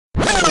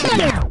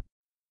Welcome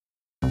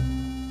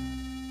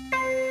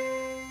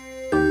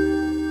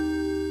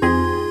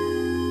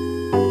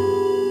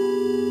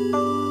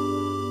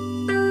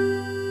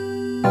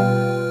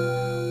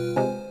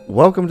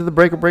to the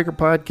Breaker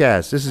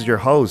Podcast. This is your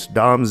host,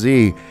 Dom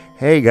Z.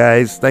 Hey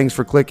guys, thanks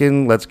for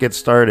clicking. Let's get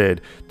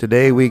started.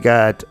 Today we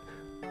got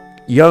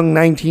young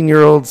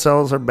 19-year-old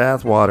sells her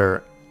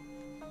bathwater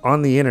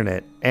on the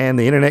internet, and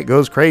the internet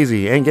goes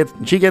crazy, and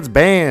she gets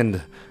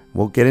banned.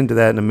 We'll get into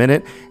that in a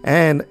minute.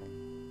 And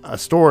a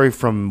story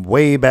from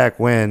way back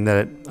when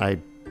that I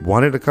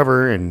wanted to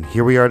cover, and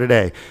here we are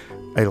today.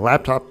 A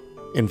laptop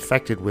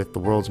infected with the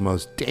world's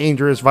most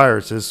dangerous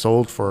viruses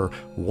sold for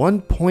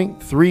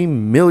 $1.3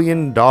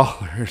 million. Wow.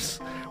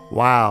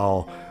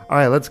 All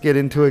right, let's get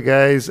into it,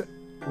 guys.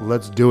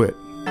 Let's do it.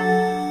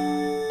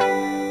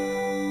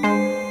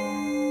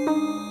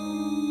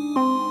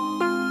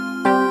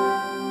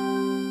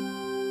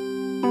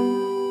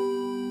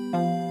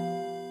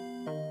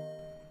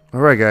 All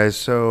right, guys.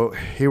 So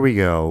here we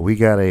go.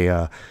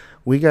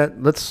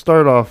 Let's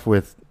start off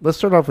with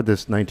this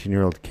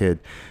 19-year-old kid.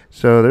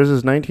 So there's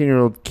this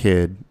 19-year-old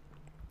kid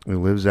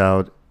who lives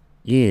out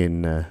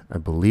in, I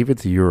believe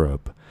it's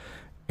Europe.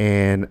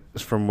 And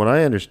from what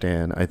I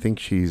understand, I think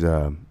she's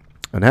an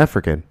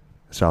African,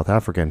 South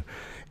African.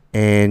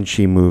 And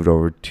she moved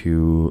over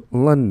to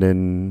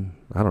London.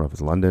 I don't know if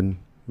it's London.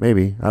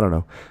 Maybe. I don't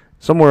know.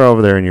 Somewhere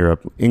over there in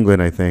Europe.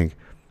 England, I think.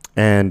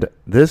 And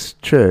this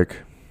chick,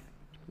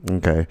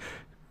 okay,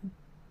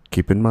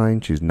 keep in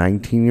mind, she's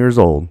 19 years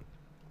old.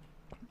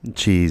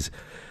 She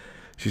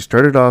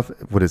started off,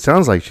 what it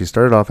sounds like, she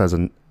started off as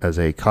a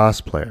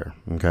cosplayer,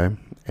 okay?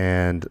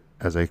 And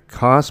as a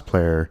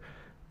cosplayer,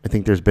 I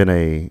think there's been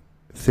a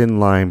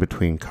thin line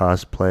between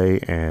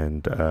cosplay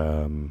and,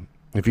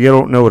 if you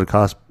don't know what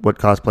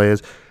cosplay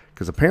is,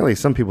 because apparently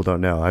some people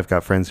don't know. I've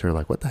got friends who are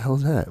like, what the hell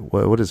is that?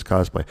 What is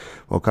cosplay?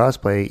 Well,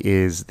 cosplay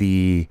is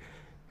the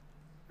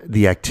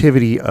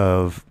activity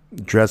of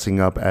dressing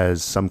up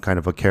as some kind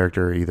of a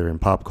character, either in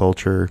pop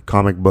culture,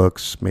 comic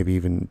books, maybe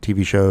even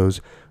TV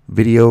shows,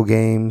 video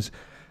games,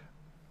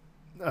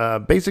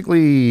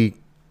 basically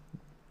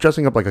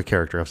dressing up like a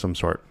character of some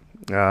sort.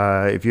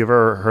 If you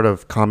ever heard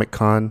of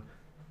Comic-Con,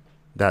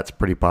 that's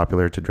pretty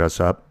popular to dress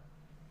up.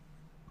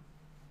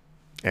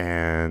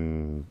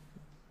 And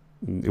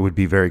it would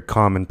be very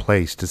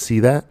commonplace to see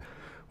that,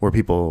 where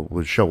people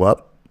would show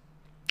up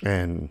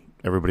and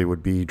everybody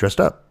would be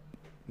dressed up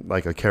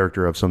like a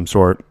character of some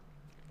sort.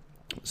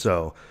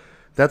 So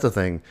that's a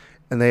thing.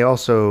 And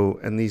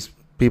these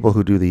people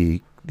who do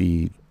the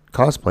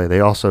cosplay,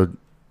 they also,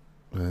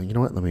 you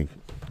know what? Let me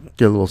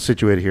get a little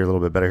situated here a little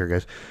bit better here,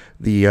 guys.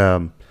 The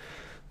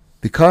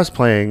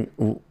cosplaying,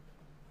 you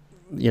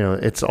know,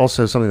 it's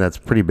also something that's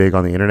pretty big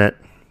on the internet,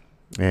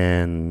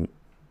 and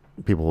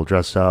people will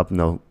dress up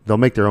and they'll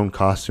make their own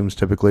costumes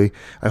typically.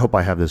 I hope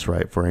I have this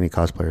right for any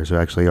cosplayers who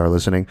actually are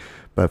listening.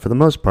 But for the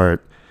most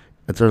part,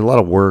 there's a lot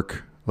of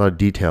work, a lot of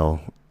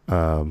detail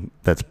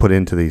that's put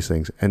into these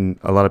things, and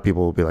a lot of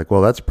people will be like,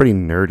 well, that's pretty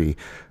nerdy.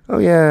 Oh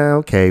yeah,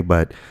 okay,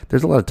 but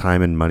there's a lot of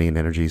time and money and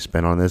energy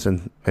spent on this,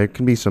 and there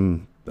can be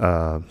some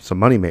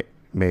money made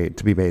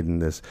in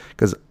this,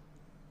 because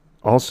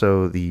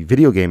also the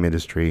video game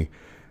industry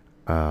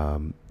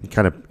kind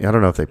of, I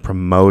don't know if they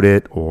promote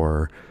it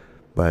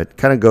but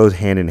kind of goes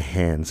hand in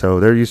hand.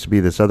 So there used to be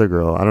this other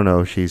girl, I don't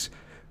know if she's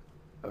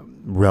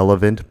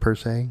relevant per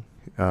se.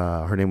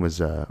 Her name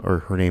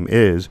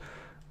is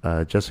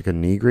Jessica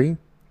Negri,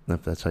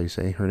 if that's how you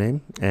say her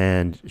name.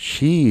 And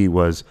she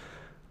was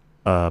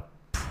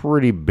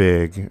pretty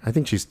big. I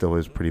think she still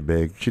is pretty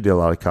big. She did a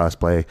lot of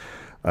cosplay.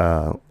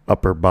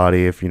 Upper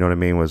body, if you know what I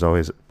mean, was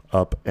always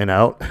up and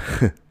out.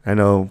 I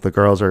know the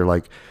girls are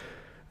like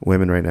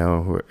women right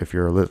now. If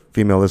you're a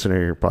female listener,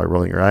 you're probably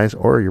rolling your eyes,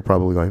 or you're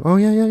probably going, oh,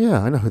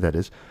 yeah, I know who that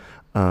is.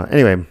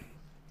 Anyway, you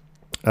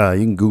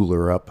can Google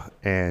her up,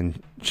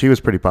 and she was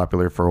pretty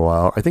popular for a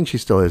while. I think she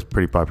still is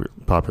pretty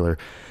popular.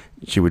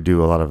 She would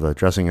do a lot of the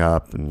dressing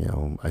up, and, you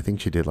know, I think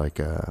she did like,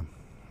 there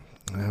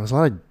was a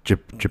lot of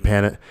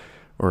Japan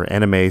or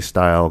anime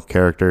style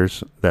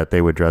characters that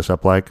they would dress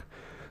up like.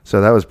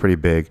 So that was pretty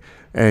big.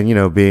 And, you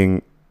know,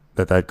 being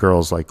that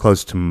girl's like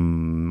close to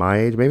my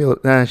age, maybe,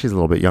 she's a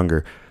little bit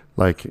younger.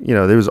 Like, you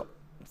know, there was,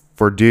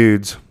 for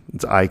dudes,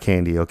 it's eye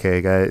candy.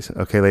 Okay, guys.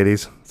 Okay,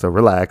 ladies. So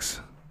relax.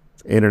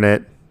 It's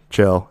internet,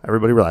 chill.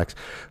 Everybody relax.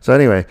 So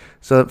anyway,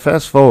 so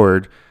fast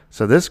forward.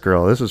 So this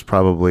girl, this was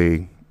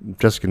probably,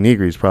 Jessica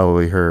Negri is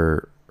probably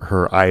her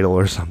idol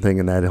or something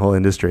in that whole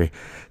industry.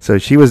 So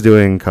she was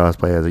doing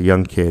cosplay as a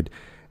young kid,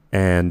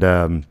 and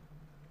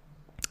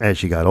as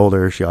she got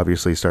older, she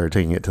obviously started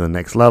taking it to the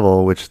next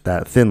level, which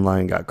that thin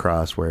line got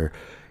crossed, where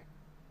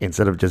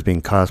instead of just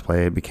being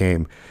cosplay, it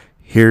became,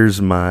 here's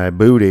my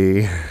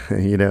booty,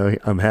 you know,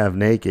 I'm half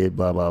naked,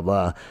 blah, blah,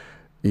 blah.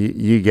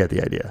 You get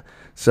the idea.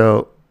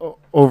 So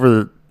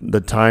over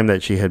the time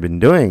that she had been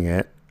doing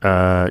it,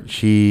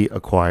 she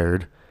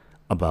acquired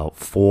about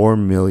 4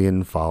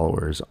 million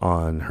followers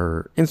on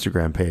her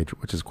Instagram page,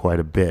 which is quite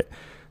a bit.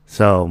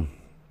 So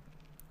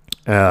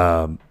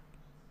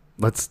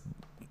let's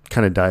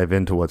kind of dive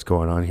into what's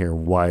going on here,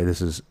 why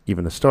this is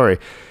even a story.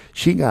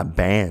 She got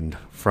banned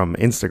from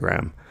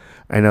Instagram.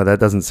 I know that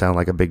doesn't sound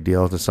like a big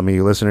deal to some of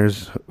you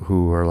listeners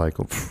who are like,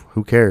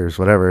 who cares,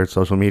 whatever, it's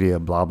social media,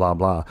 blah, blah,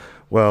 blah.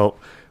 Well,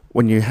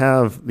 when you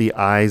have the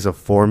eyes of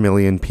 4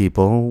 million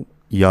people,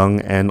 young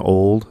and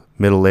old,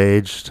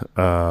 middle-aged,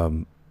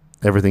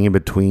 everything in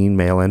between,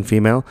 male and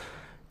female,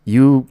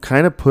 you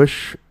kind of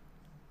push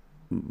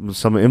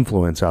some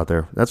influence out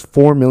there. That's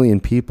 4 million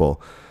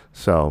people.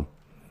 So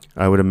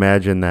I would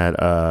imagine that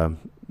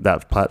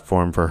that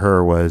platform for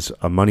her was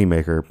a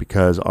moneymaker,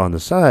 because on the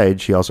side,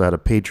 she also had a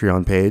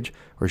Patreon page,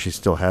 or she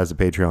still has a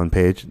Patreon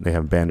page. They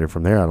haven't banned her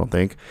from there, I don't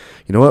think.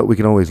 You know what? We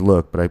can always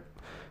look, but I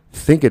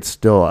think it's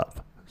still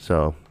up.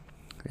 So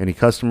any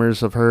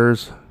customers of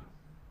hers,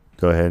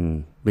 go ahead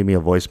and leave me a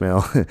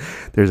voicemail.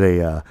 There's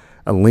a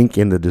link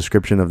in the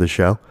description of the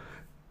show.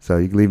 So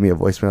you can leave me a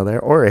voicemail there.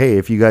 Or, hey,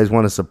 if you guys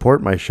want to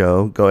support my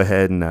show, go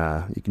ahead and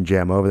you can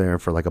jam over there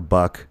for like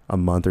 $1 a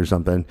month or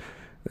something.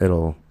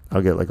 I'll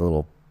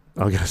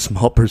get a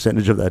small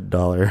percentage of that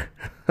dollar.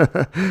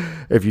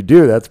 If you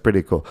do, that's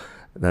pretty cool.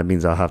 That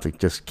means I'll have to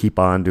just keep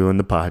on doing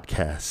the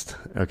podcast.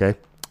 Okay.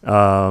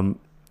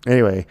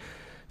 Anyway,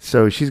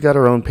 so she's got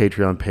her own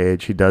Patreon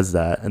page. She does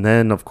that. And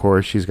then, of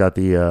course, she's got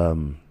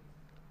the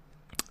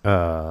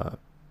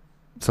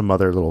some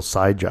other little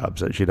side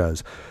jobs that she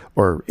does,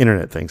 or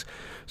internet things.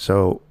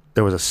 So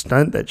there was a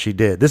stunt that she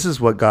did. This is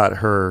what got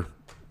her,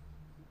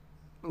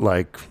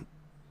 like,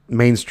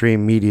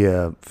 mainstream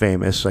media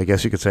famous, I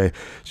guess you could say.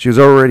 She was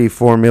already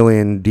 4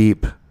 million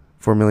deep,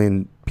 4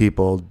 million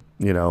people,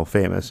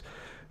 famous.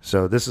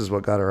 So this is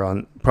what got her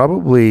on.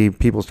 Probably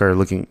people started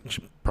looking.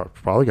 She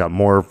probably got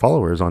more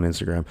followers on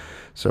Instagram.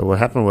 So what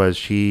happened was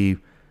she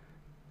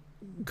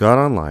got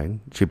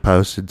online. She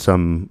posted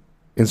some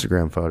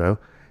Instagram photo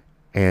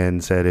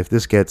and said, if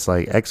this gets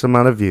like X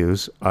amount of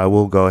views, I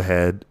will go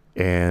ahead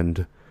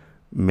and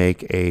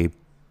make a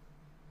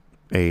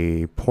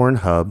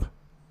Pornhub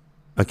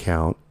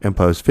account and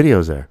post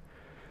videos there.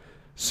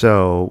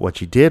 So what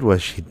she did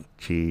was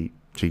she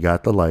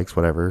got the likes,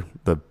 whatever,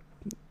 the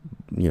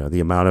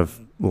amount of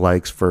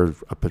likes for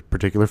a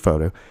particular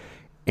photo,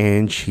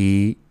 and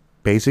she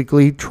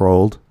basically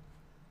trolled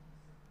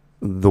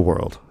the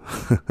world.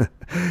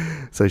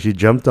 So she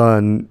jumped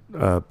on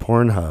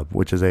Pornhub,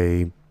 which is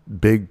a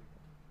big,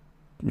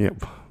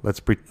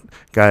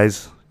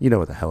 guys, you know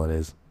what the hell it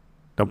is.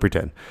 Don't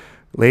pretend.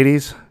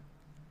 Ladies,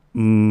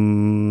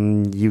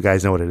 you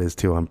guys know what it is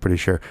too, I'm pretty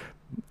sure.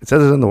 It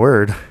says it in the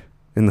word,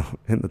 in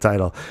the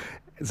title.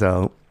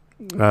 So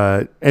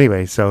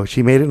anyway, so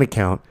she made an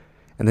account,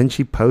 and then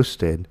she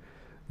posted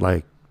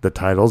like the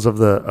titles of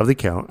the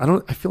account.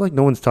 I feel like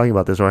no one's talking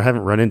about this, or I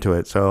haven't run into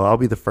it, so I'll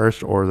be the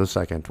first or the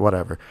second,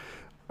 whatever.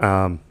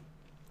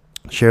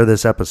 Share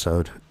this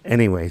episode.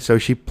 Anyway, so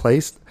she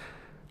placed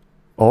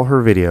all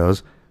her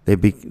videos. They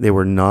were they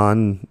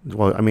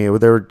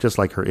were just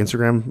like her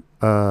Instagram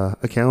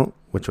account,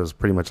 which was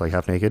pretty much like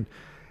half naked,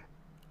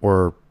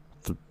 or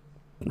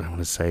I want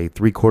to say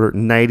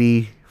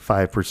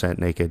 95%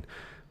 naked.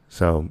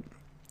 So,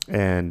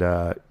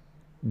 and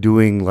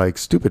doing like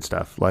stupid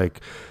stuff. Like,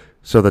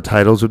 so the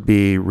titles would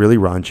be really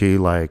raunchy,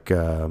 like,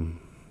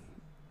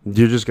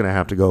 you're just going to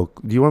have to go.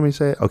 Do you want me to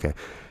say it? Okay.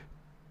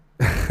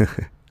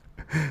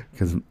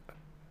 Because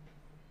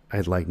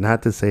I'd like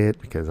not to say it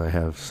because I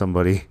have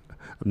somebody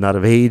not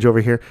of age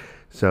over here.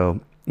 So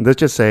let's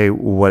just say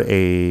what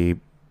a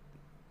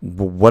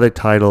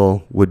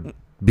title would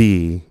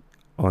be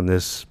on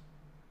this,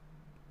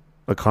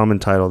 a common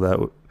title that,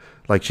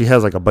 like, she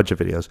has like a bunch of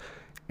videos,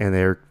 and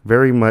they're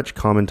very much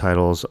common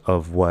titles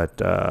of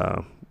what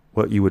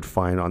you would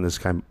find on this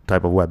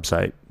type of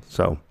website.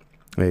 So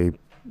a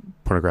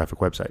pornographic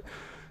website.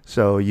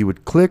 So you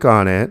would click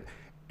on it,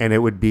 and it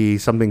would be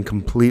something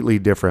completely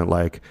different,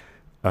 like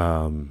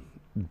Delphine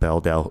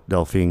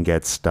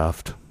gets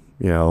stuffed,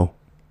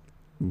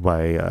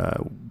 by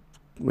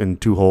in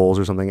 2 holes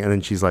or something, and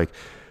then she's like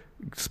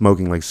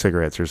smoking like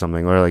cigarettes or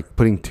something, or like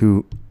putting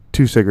two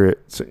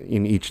cigarettes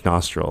in each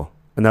nostril,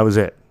 and that was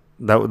it.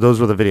 Those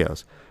were the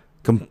videos,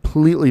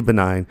 completely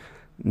benign.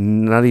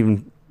 Not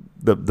even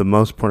the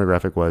most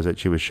pornographic was that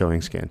she was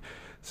showing skin.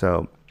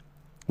 So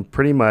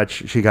pretty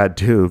much she got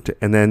duped.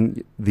 And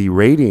then the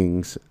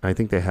ratings, I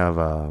think they have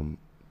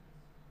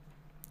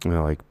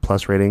like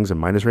plus ratings and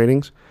minus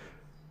ratings,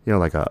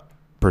 like a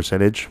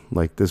percentage,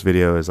 like this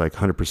video is like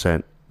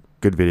 100%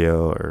 good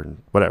video or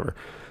whatever.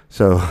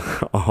 So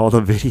all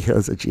the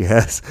videos that she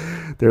has,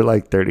 they're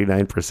like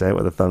 39%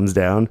 with a thumbs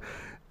down.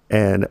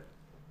 And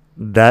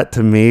that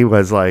to me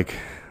was like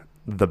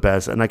the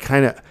best. And I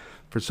kind of,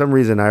 for some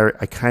reason, I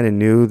kind of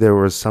knew there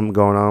was something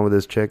going on with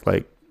this chick,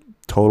 like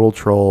total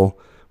troll,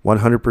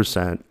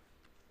 100%.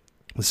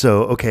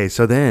 So, okay,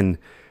 so then,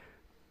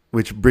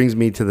 which brings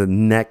me to the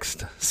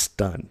next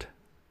stunt.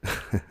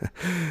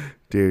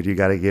 Dude, you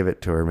got to give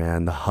it to her,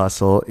 man. The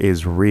hustle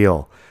is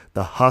real.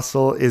 The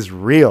hustle is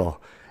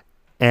real.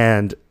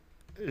 And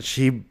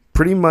she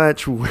pretty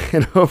much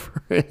went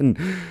over and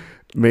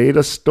made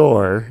a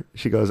store.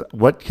 She goes,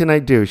 what can I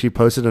do? She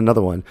posted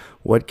another one.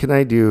 What can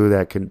I do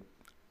that can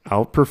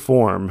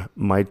outperform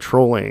my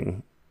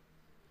trolling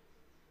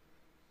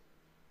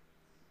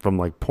from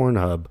like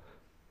Pornhub,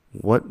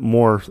 what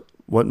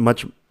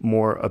much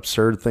more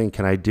absurd thing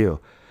can I do?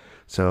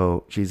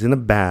 So she's in a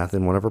bath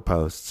in one of her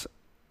posts,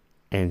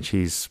 and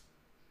she's,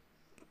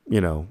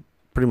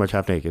 pretty much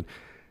half naked,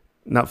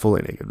 not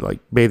fully naked, like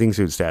bathing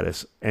suit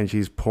status, and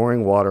she's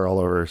pouring water all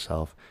over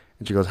herself.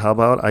 And she goes, "How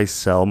about I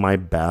sell my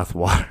bath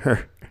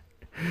water?"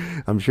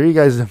 I'm sure you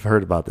guys have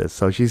heard about this.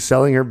 So she's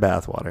selling her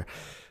bath water.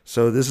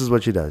 So this is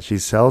what she does. She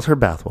sells her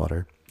bath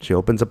water. She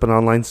opens up an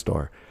online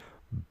store.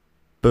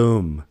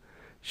 Boom.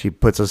 She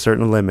puts a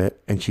certain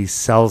limit and she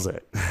sells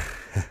it.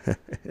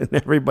 And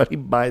everybody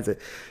buys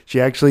it.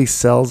 She actually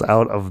sells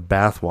out of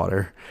bath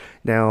water.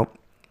 Now,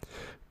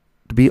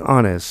 to be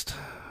honest,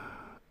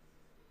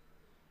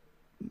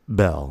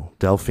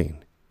 Delphine,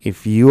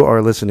 if you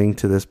are listening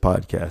to this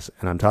podcast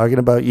and I'm talking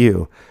about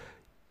you,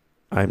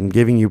 I'm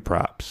giving you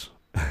props.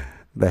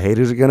 The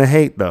haters are going to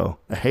hate, though.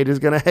 The haters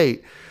going to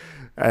hate.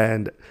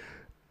 And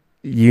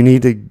you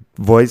need to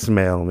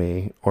voicemail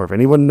me, or if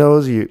anyone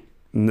knows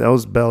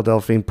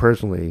Delphine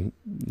personally,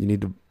 you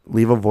need to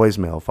leave a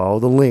voicemail. Follow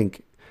the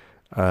link.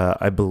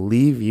 I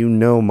believe you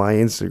know my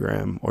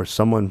Instagram, or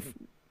someone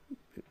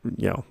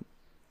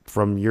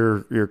from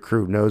your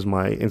crew knows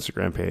my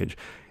Instagram page.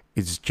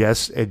 I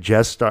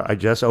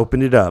just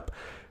opened it up.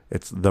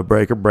 It's the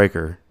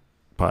Breaker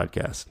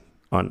podcast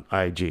on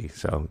IG.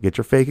 So get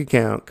your fake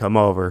account, come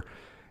over,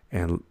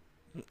 and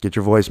get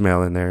your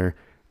voicemail in there.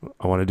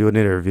 I want to do an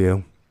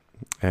interview,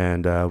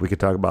 and we could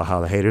talk about how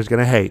the hater's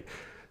gonna hate.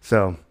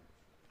 So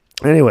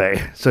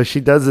anyway, so she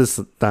does this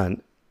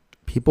stunt.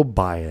 People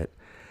buy it,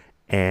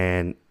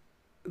 and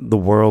the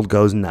world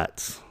goes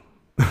nuts.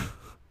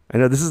 I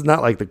know this is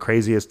not like the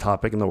craziest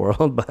topic in the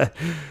world, but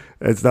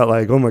it's not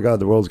like, oh my God,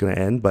 the world's going to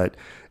end. But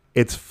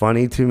it's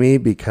funny to me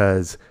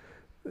because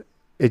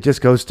it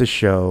just goes to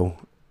show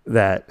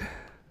that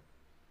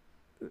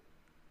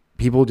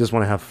people just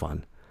want to have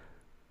fun.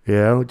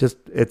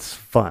 It's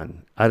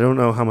fun. I don't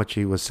know how much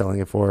he was selling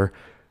it for.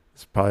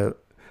 It's probably,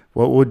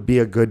 what would be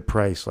a good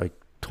price? Like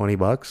 $20,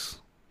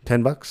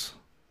 $10,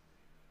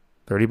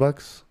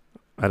 $30?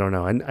 I don't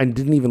know. I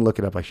didn't even look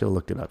it up. I should have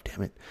looked it up.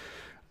 Damn it.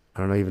 I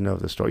don't even know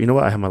the store. You know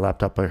what? I have my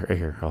laptop right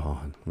here. Oh,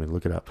 let me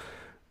look it up.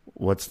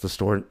 What's the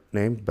store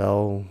name?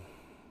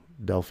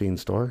 Delphine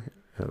store?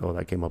 Oh,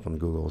 that came up on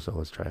Google, so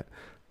let's try it.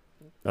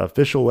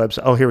 Official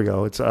website. Oh, here we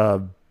go. It's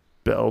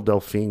Belle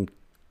Delphine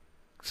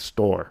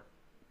store.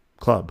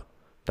 Club.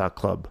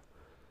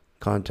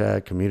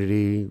 Contact,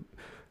 community.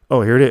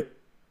 Oh, here it is.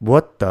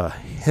 What the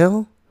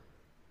hell?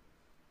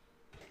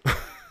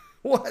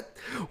 What?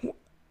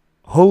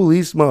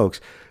 Holy smokes.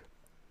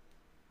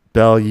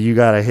 Belle, you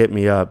got to hit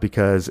me up,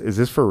 because is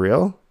this for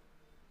real?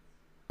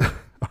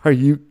 Are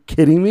you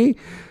kidding me?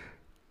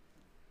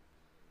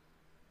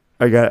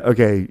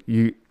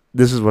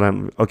 This is what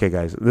okay,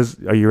 guys,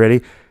 are you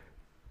ready?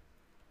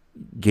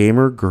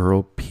 Gamer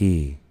Girl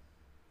P,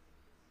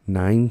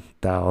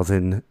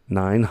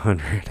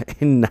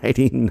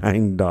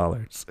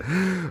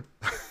 $9,999.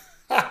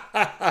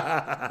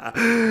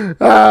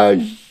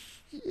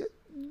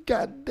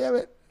 God damn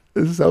it.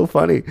 This is so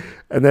funny.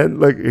 And then,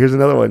 look, here's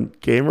another one.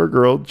 Gamer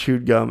Girl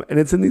chewed gum. And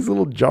it's in these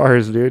little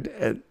jars, dude.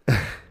 And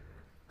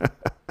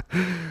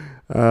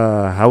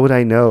how would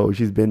I know?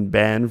 She's been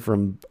banned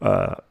from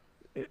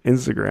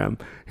Instagram.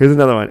 Here's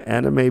another one.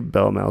 Anime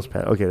Bell Mouse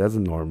Pad. Okay, that's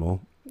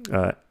normal.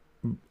 Gamer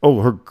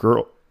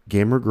Girl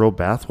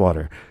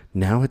bathwater.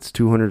 Now it's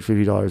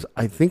 $250.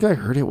 I think I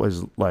heard it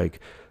was like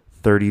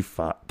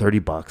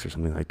 $30 or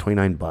something, like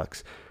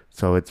 $29.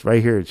 So it's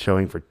right here. It's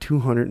showing for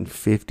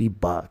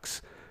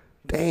 $250.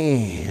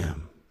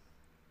 Damn.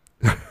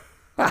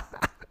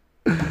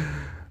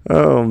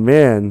 Oh,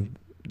 man.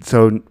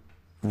 So,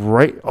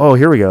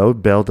 here we go.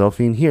 Belle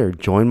Delphine here.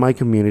 Join my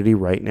community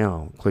right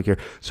now. Click here.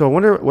 So I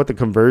wonder what the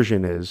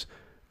conversion is.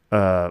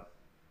 What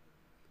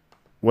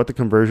the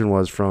conversion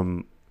was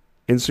from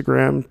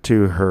Instagram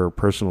to her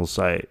personal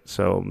site.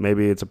 So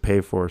maybe it's a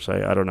pay-for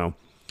site. I don't know.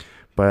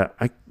 But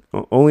I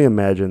only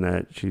imagine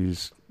that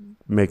she's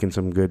making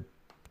some good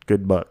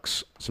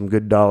bucks, some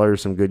good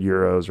dollars, some good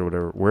euros, or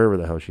whatever, wherever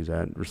the hell she's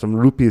at, or some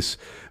rupees.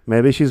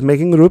 Maybe she's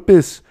making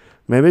rupees.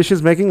 Maybe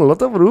she's making a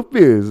lot of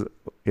rupees.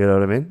 You know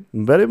what I mean?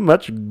 Very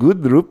much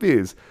good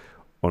rupees.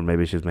 Or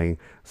maybe she's making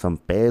some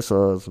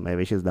pesos.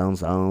 Maybe she's down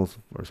south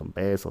for some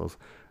pesos.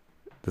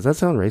 Does that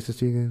sound racist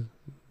to you guys?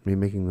 Me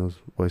making those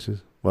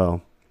voices?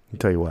 Well, I'll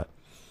tell you what.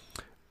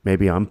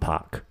 Maybe I'm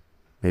Pac.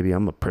 Maybe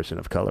I'm a person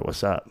of color.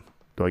 What's up?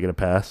 Do I get a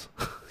pass?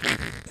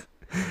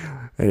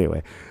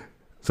 Anyway.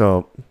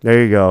 So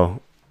there you go.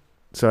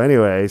 So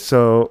anyway,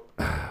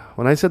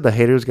 when I said the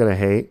haters gonna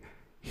hate,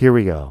 here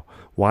we go.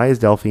 Why is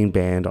Delphine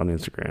banned on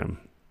Instagram?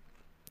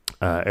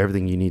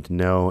 Everything you need to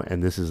know,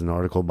 and this is an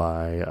article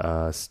by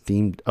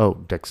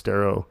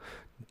Dextero.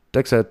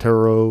 I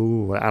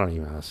don't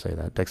even know how to say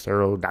that.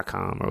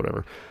 Dextero.com or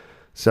whatever.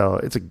 So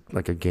it's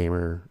like a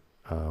gamer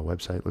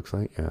website. Looks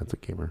like, yeah, it's a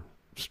gamer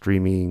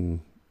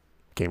streaming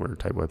gamer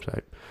type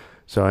website.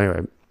 So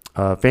anyway,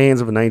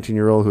 Fans of a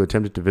 19-year-old who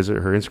attempted to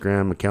visit her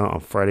Instagram account on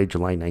Friday,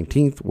 July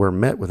 19th, were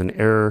met with an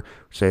error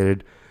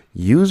stated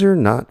user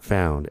not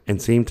found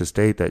and seemed to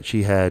state that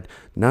she had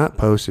not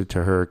posted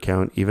to her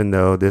account, even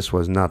though this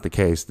was not the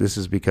case. This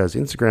is because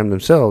Instagram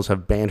themselves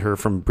have banned her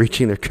from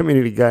breaching their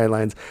community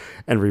guidelines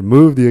and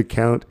removed the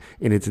account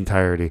in its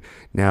entirety.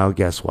 Now,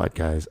 guess what,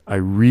 guys? I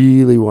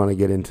really want to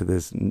get into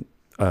this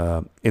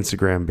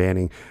Instagram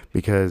banning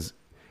because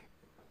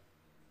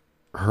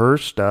her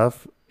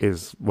stuff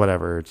is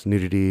whatever. It's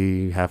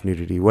nudity, half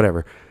nudity,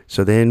 whatever.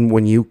 So then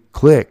when you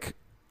click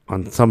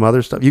on some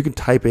other stuff, you can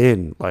type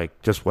in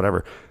like just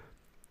whatever,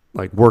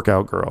 like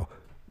workout girl,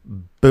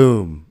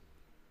 boom,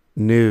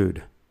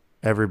 nude,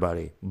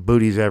 everybody,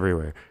 booties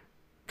everywhere.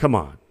 Come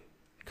on,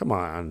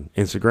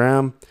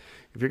 Instagram.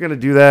 If you're gonna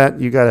do that,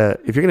 you gotta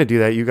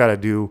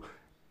do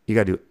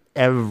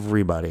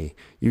everybody.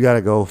 You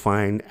gotta go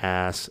find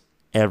ass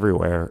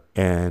everywhere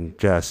and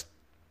just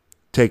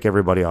take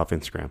everybody off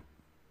Instagram.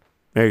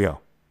 There you go.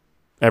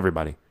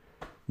 Everybody.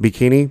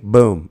 Bikini,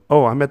 boom.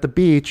 Oh, I'm at the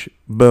beach,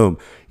 boom.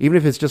 Even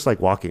if it's just like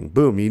walking,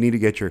 boom. You need to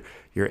get your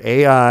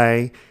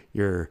AI,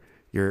 your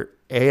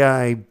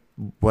AI,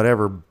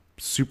 whatever,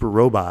 super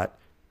robot,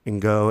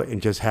 and go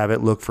and just have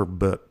it look for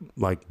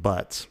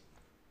butts.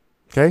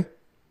 Okay?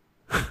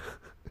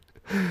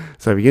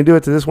 So if you're gonna do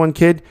it to this one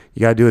kid,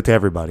 you gotta do it to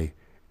everybody.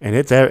 And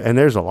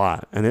there's a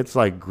lot. And it's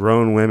like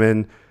grown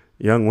women,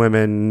 young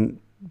women,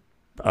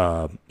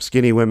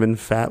 skinny women,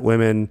 fat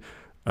women,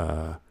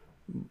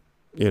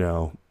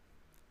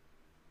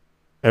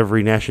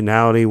 every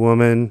nationality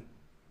women.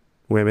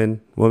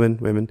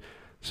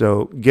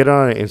 So get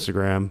on it,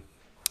 Instagram.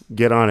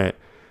 Get on it.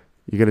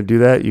 You're going to do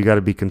that, you got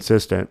to be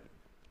consistent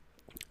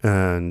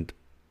and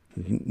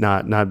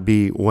not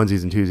be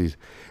onesies and twosies.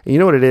 And you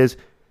know what it is?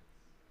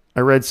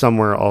 I read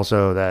somewhere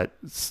also that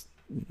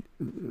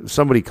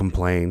somebody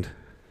complained.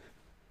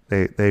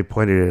 They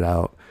pointed it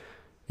out.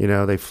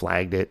 They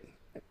flagged it.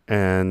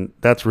 And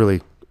that's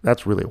really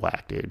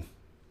whack, dude.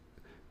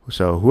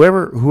 So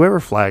whoever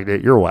flagged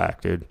it, you're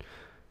whack, dude.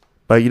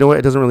 But you know what?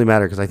 It doesn't really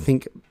matter because I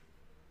think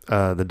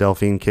the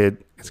Delphine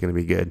kid is going to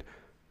be good.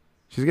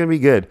 She's going to be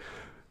good.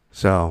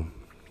 So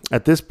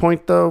at this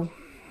point, though,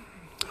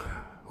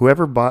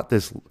 whoever bought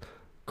this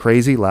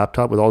crazy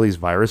laptop with all these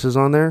viruses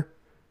on there,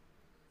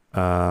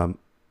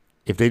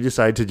 if they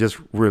decide to just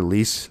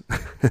release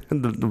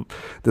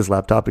this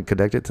laptop and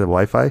connect it to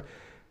Wi-Fi,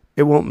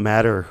 it won't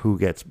matter who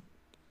gets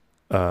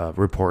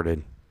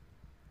reported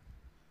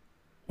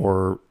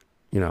or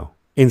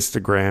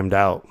Instagrammed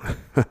out.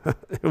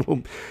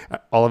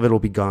 All of it will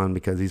be gone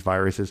because these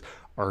viruses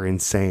are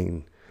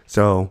insane.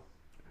 So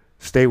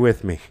stay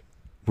with me.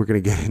 We're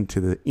going to get into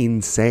the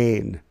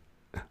insane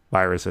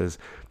viruses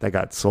that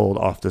got sold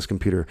off this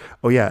computer.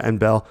 Oh yeah, and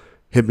Belle,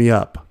 hit me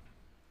up.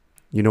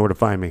 You know where to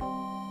find me.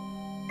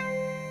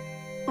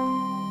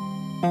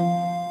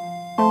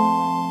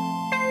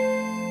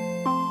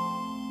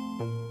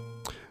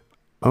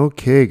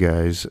 Okay,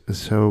 guys.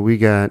 So we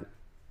got...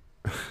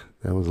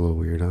 That was a little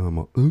weird.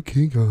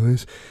 Okay,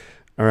 guys.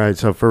 All right,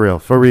 so for real,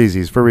 for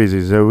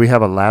reasies. So we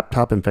have a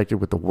laptop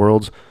infected with the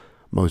world's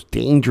most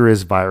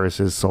dangerous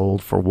viruses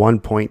sold for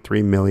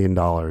 $1.3 million.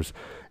 An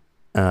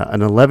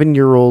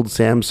 11-year-old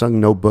Samsung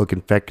notebook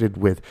infected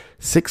with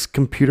 6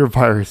 computer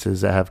viruses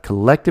that have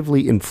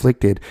collectively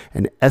inflicted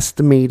an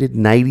estimated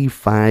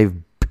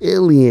 $95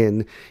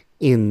 billion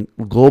in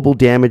global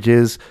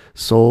damages,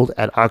 sold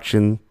at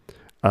auction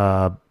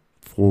for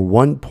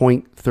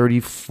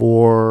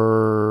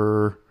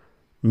 $1.34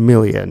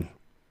 million.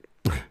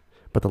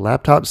 But the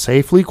laptop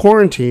safely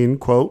quarantined,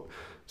 quote,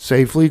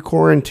 safely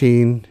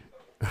quarantined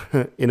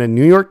in a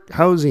New York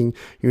housing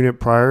unit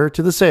prior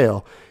to the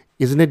sale,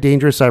 isn't a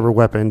dangerous cyber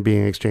weapon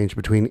being exchanged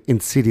between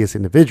insidious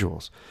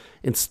individuals.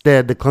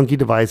 Instead, the clunky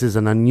device is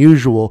an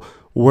unusual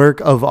work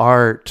of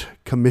art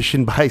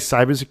commissioned by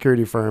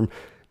cybersecurity firm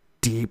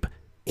Deep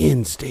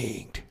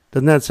Instinct.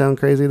 Doesn't that sound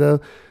crazy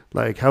though?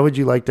 Like, how would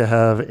you like to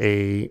have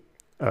a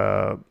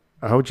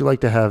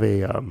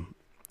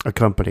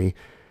company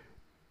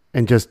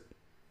and just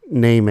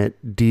name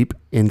it Deep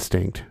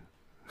Instinct?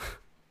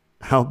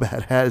 How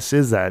badass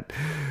is that?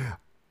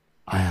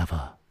 I have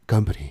a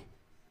company.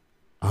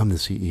 I'm the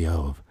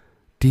CEO of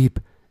Deep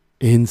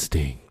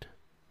Instinct.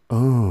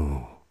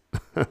 Oh.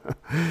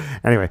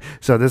 Anyway,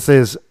 so this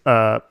is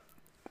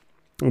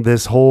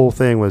this whole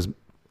thing was,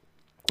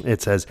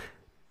 it says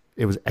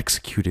it was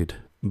executed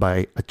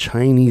by a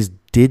Chinese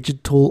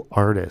digital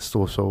artist.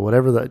 So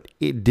whatever the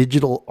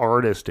digital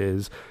artist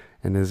is,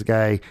 and this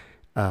guy,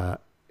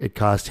 it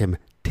cost him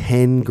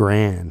 10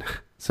 grand.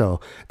 So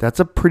that's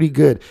a pretty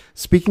good.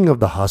 Speaking of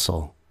the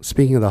hustle, so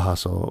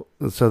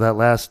that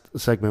last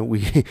segment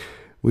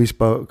we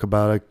spoke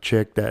about a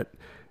chick that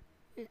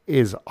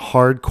is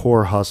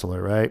hardcore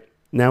hustler, right?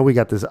 Now we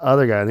got this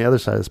other guy on the other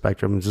side of the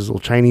spectrum. This little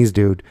Chinese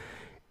dude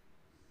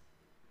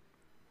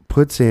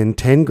puts in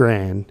 10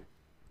 grand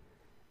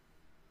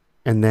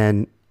and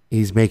then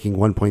he's making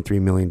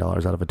 $1.3 million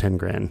out of a 10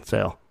 grand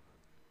sale.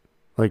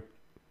 Like,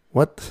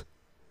 what?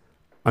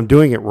 I'm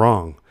doing it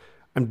wrong.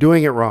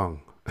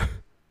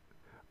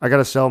 I got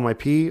to sell my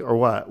P or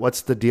what?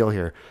 What's the deal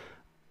here?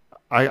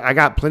 I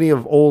got plenty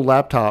of old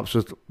laptops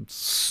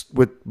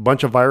with a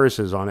bunch of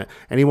viruses on it.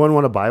 Anyone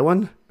want to buy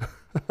one?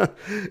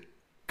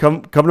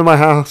 Come to my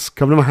house.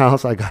 Come to my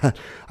house. I got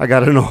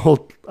two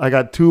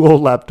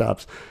old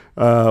laptops.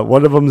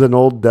 One of them's an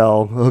old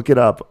Dell. Hook it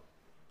up.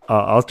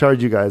 I'll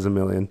charge you guys $1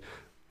 million.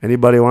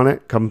 Anybody want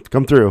it? Come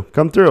through.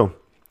 Come through.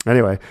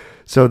 Anyway,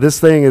 so this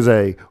thing is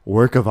a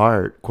work of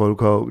art, quote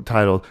unquote,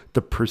 titled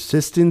 "The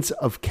Persistence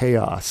of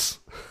Chaos."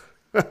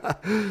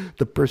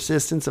 The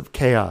persistence of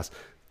chaos.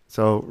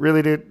 So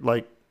really, dude,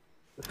 like,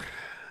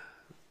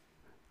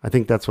 I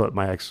think that's what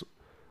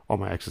all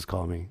my exes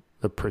call me,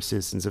 the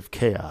persistence of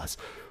chaos.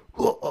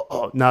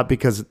 Not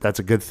because that's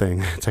a good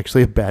thing. It's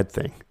actually a bad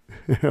thing.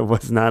 It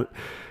was not.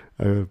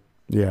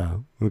 Yeah.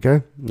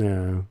 Okay.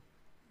 Yeah.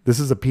 This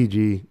is a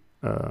PG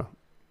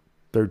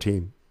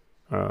 13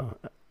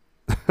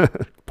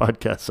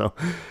 podcast. So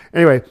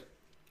anyway,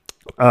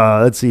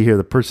 let's see here.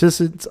 The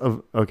persistence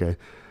of, okay.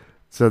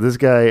 So this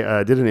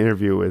guy did an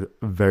interview with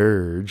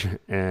Verge,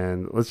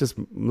 and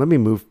let me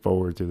move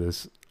forward to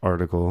this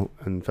article.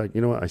 In fact, you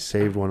know what? I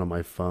saved one on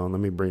my phone.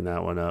 Let me bring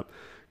that one up,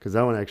 because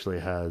that one actually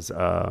has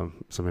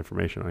some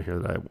information on here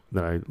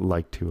that I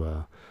like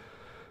to,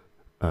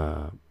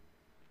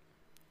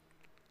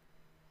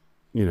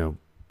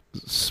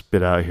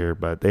 spit out here.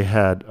 But they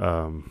had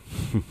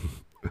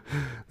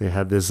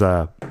this.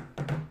 Okay,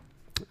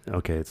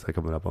 it's like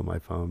coming up on my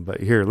phone.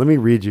 But here, let me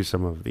read you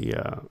some of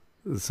the.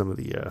 Let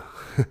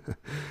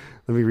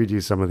me read you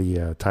some of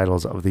the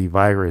titles of the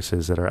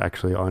viruses that are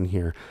actually on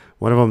here.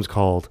 One of them is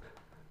called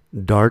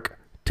Dark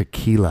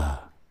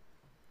Tequila.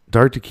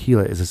 Dark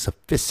Tequila is a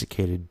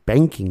sophisticated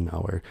banking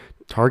malware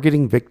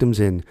targeting victims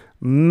in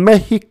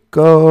Mexico.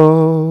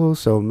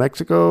 So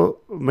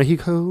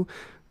Mexico.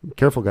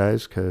 Careful,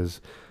 guys,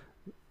 because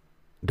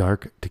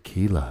Dark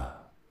Tequila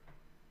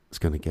is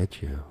going to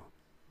get you.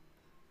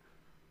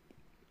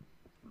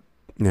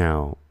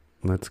 Now,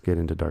 let's get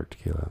into Dark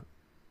Tequila.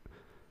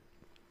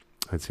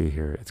 Let's see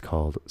here. It's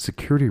called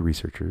security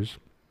researchers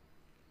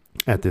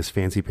at this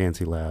fancy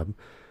lab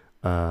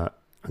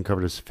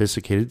uncovered a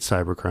sophisticated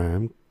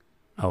cybercrime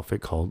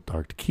outfit called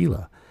Dark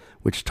Tequila,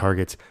 which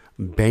targets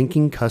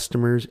banking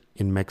customers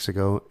in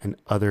Mexico and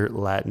other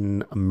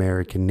Latin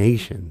American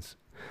nations.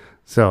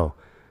 So,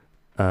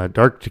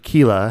 Dark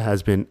Tequila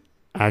has been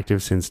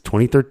active since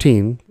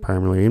 2013,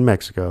 primarily in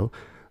Mexico.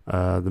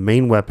 The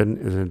main weapon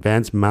is an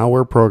advanced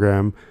malware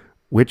program,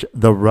 which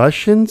the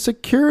Russian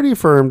security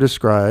firm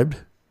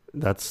described.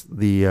 That's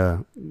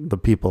the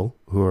people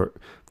who are.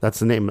 That's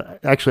the name.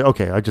 Actually,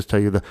 okay. I'll just tell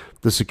you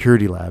the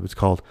security lab. It's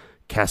called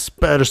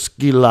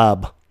Kaspersky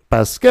Lab.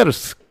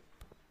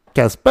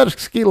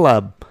 Kaspersky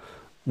Lab.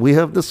 We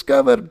have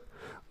discovered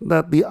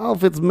that the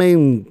outfit's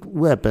main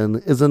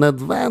weapon is an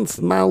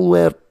advanced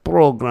malware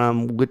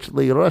program, which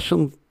the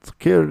Russian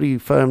security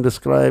firm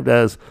described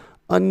as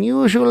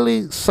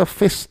unusually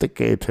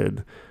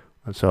sophisticated.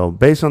 So,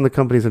 based on the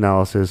company's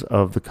analysis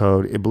of the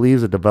code, it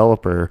believes the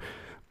developer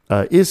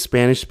is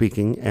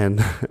Spanish-speaking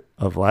and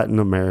of Latin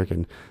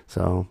American.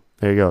 So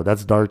there you go.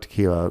 That's Dark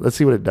Tequila. Let's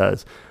see what it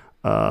does.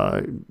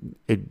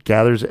 It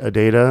gathers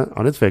data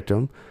on its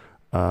victim,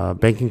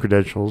 banking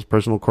credentials,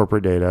 personal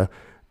corporate data,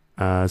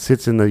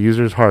 sits in the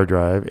user's hard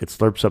drive. It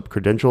slurps up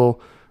credentials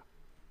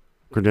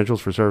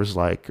for services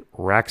like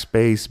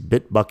Rackspace,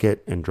 Bitbucket,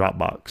 and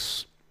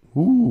Dropbox.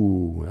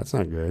 Ooh, that's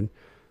not good.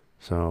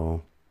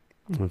 So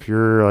if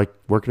you're like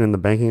working in the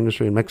banking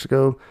industry in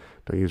Mexico,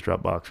 don't use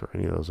Dropbox or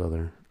any of those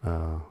other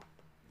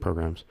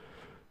programs.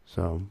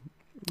 So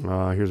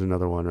here's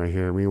another one right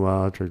here.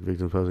 Meanwhile, church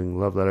victims posting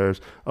love letters.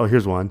 Oh,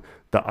 here's one.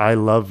 The I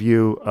love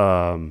you,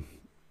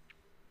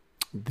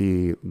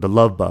 the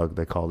love bug,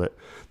 they called it.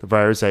 The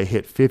virus that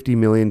hit 50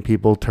 million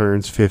people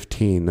turns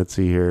 15. Let's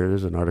see here.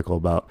 There's an article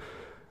about,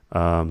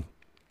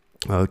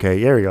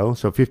 okay, there we go.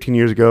 So 15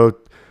 years ago,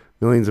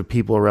 millions of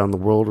people around the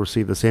world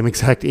received the same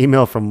exact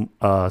email from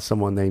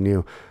someone they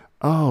knew.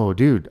 Oh,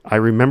 dude, I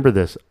remember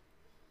this.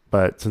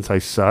 But since I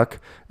suck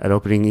at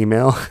opening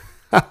email,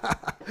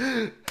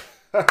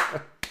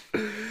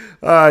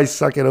 I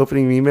suck at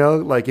opening email.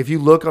 Like if you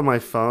look on my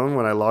phone,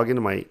 when I log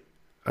into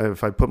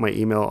if I put my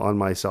email on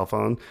my cell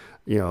phone,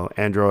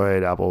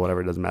 Android, Apple,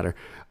 whatever, it doesn't matter.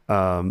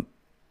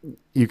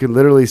 You can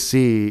literally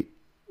see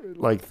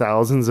like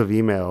thousands of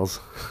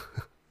emails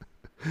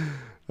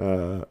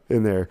in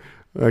there.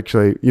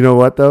 Actually, you know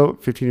what though?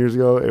 15 years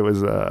ago, it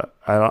was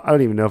I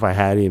don't even know if I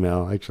had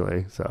email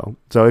actually. So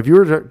if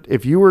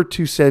you were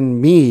to send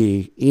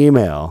me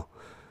email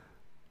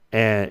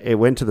and it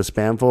went to the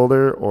spam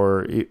folder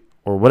or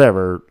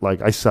whatever,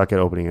 like I suck at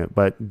opening it,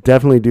 but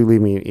definitely do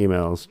leave me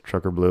emails,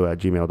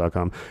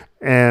 truckerblue@gmail.com.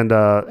 And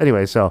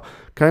anyway, so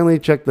kindly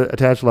check the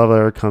attached love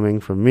letter coming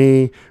from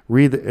me.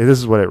 This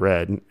is what it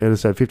read. It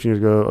said 15 years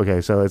ago. Okay,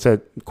 so it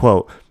said,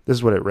 quote, this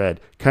is what it read.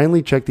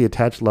 Kindly check the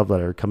attached love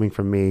letter coming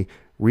from me.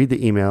 Read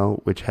the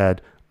email, which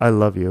had "I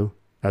love you"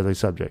 as a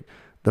subject.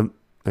 Did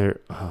I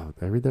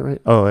read that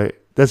right? Oh,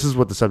 This is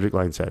what the subject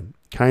line said.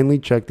 Kindly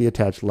check the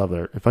attached love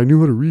letter. If I knew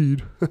how to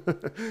read.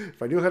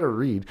 If I knew how to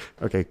read.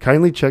 Okay,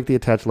 kindly check the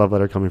attached love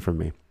letter coming from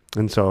me.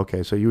 And so,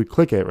 okay, so you would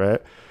click it,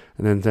 right?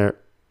 And then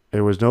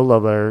there was no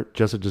love letter,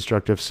 just a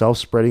destructive,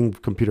 self-spreading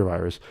computer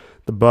virus.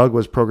 The bug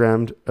was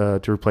programmed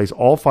to replace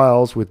all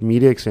files with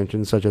media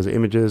extensions such as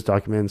images,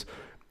 documents,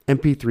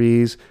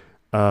 MP3s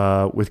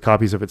with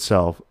copies of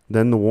itself.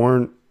 Then the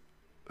worm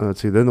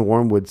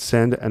would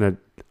send an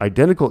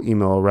identical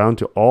email around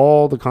to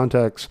all the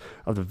contacts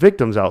of the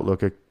victim's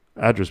Outlook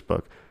address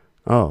book.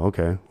 Oh,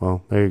 okay.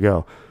 Well, there you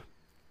go.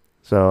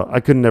 So I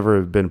could never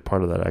have been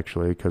part of that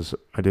actually because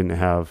I didn't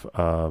have,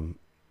 I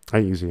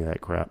didn't use any of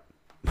that crap.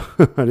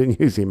 I didn't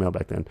use email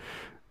back then,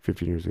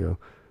 15 years ago.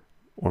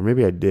 Or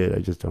maybe I did. I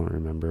just don't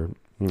remember.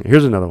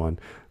 Here's another one.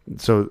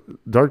 So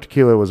Dark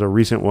Tequila was a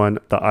recent one.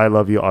 The I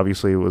Love You,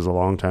 obviously, was a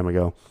long time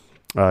ago.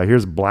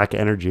 Here's Black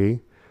Energy.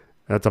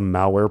 That's a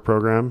malware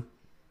program.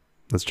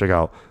 Let's check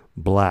out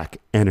Black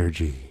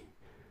Energy.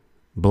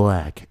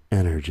 Black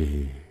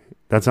Energy.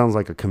 That sounds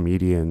like a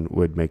comedian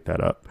would make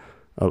that up.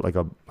 Like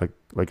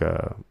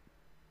a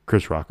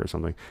Chris Rock or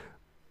something.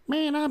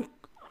 Man,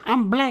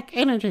 I'm Black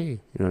Energy.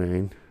 You know what I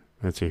mean?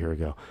 Let's see, here we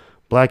go.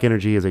 Black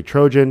Energy is a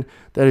Trojan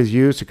that is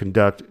used to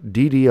conduct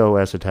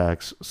DDoS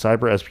attacks,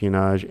 cyber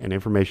espionage, and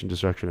information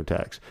destruction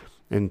attacks.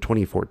 In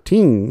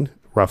 2014,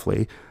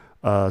 roughly,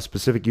 a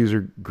specific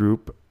user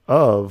group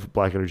of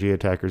Black Energy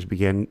attackers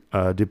began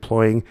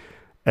deploying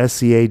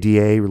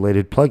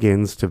SCADA-related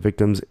plugins to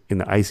victims in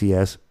the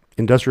ICS,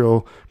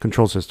 industrial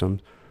control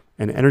systems,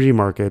 and energy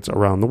markets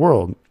around the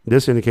world.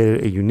 This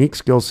indicated a unique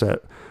skill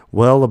set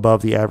well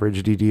above the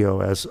average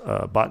DDoS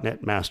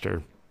botnet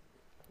master.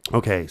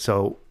 Okay,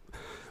 so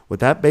what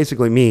that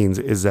basically means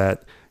is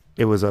that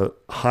it was a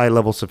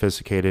high-level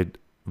sophisticated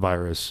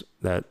virus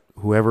that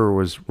whoever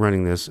was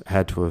running this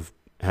had to have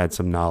had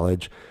some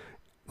knowledge,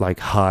 like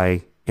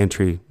high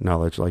entry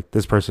knowledge. Like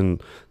this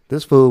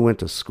fool went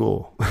to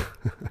school.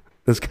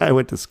 This guy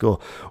went to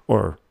school,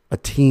 or a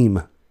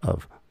team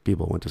of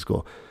people went to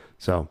school.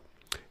 So,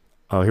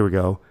 here we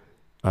go.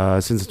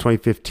 Since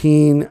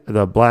 2015,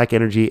 the Black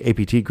Energy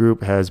APT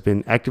group has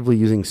been actively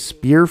using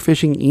spear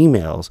phishing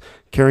emails,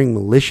 carrying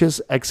malicious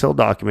Excel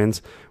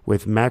documents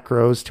with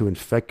macros to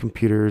infect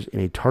computers in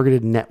a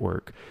targeted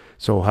network.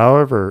 So,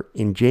 however,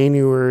 in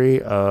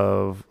January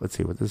of, let's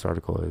see what this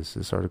article is.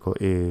 This article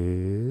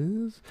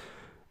is,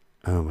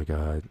 oh my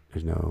God,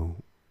 there's no,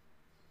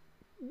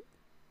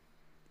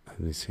 let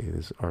me see,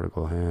 this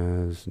article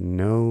has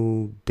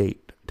no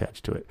date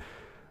attached to it.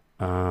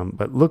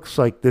 But looks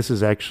like this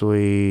is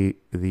actually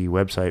the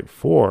website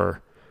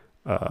for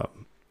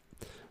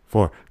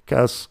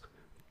Kaspersky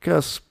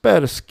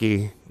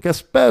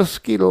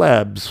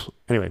Labs.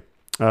 Anyway,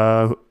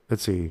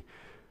 let's see.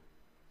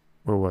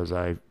 Where was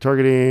I?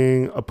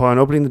 Targeting. Upon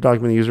opening the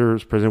document, the user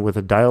is presented with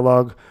a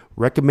dialog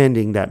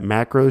recommending that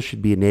macros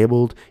should be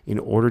enabled in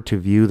order to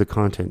view the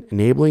content.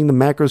 Enabling the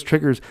macros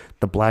triggers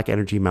the Black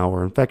Energy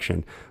malware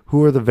infection.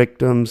 Who are the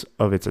victims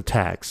of its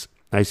attacks?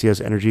 ICS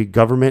Energy,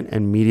 government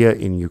and media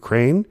in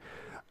Ukraine,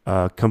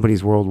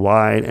 companies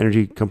worldwide,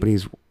 energy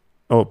companies,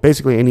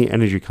 basically any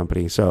energy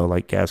company. So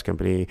like gas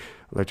company,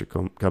 electric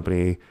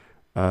company.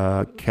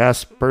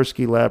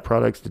 Kaspersky Lab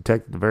products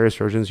detect the various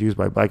Trojans used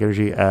by Black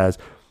Energy as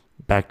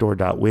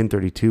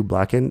backdoor.win32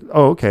 blacken.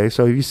 Oh, okay.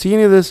 So if you see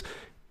any of this,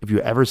 if you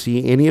ever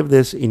see any of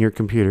this in your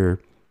computer,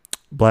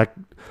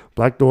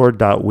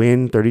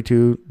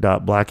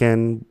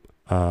 backdoor.win32.blacken,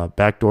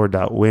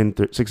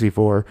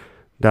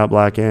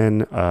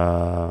 backdoor.win64.blacken.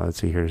 Let's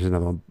see, here's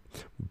another one.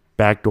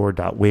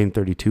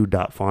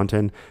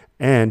 Backdoor.win32.fonten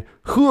and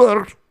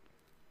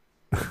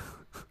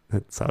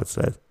that's how it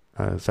says.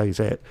 That's how you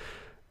say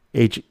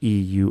it.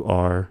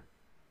 HEUR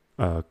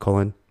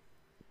colon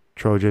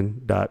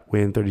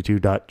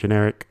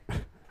Trojan.win32.generic.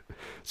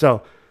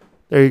 So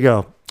there you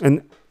go.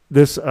 And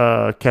this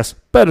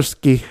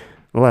Kaspersky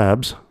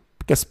Labs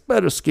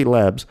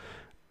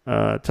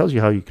tells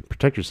you how you can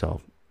protect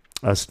yourself.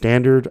 A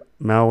standard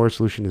malware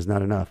solution is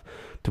not enough.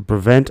 To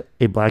prevent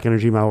a Black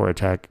Energy malware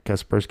attack,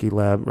 Kaspersky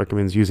Lab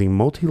recommends using a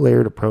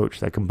multi-layered approach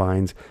that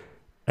combines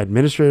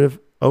administrative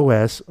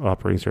OS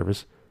operating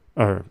service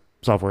or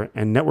software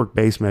and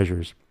network-based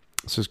measures,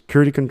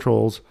 security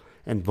controls,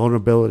 and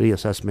vulnerability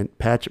assessment,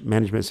 patch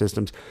management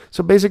systems.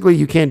 So basically,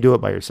 you can't do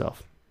it by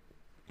yourself.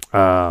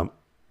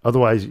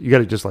 Otherwise, you got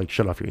to just like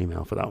shut off your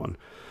email for that one.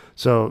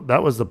 So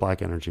that was the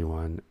Black Energy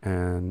one,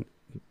 and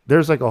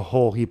there's like a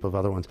whole heap of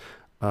other ones.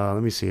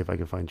 Let me see if I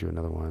can find you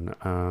another one.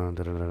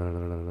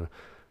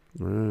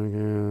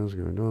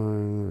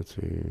 Let's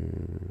see.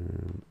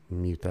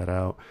 Mute that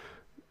out.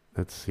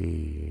 Let's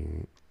see.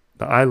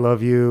 The I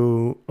Love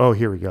You. Oh,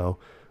 here we go.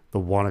 The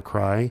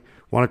WannaCry.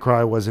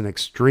 WannaCry was an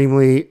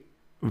extremely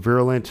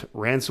virulent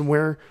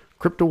ransomware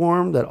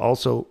cryptoworm that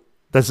also,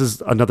 this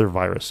is another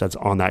virus that's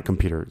on that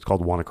computer. It's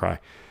called WannaCry.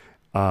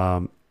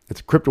 It's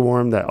a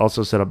cryptoworm that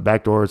also set up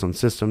backdoors on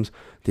systems.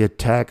 The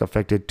attack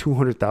affected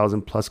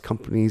 200,000 plus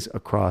companies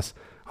across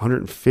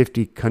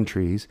 150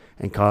 countries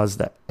and caused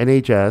the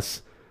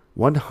NHS,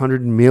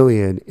 100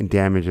 million in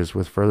damages,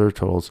 with further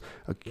totals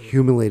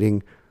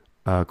accumulating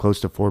close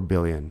to 4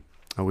 billion.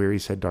 We already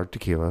said dark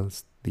tequila.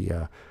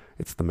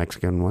 It's the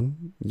Mexican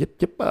one.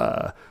 Yep.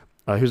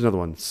 Here's another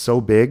one.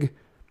 So Big.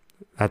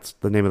 That's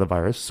the name of the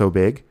virus. So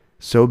Big.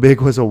 So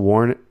Big was a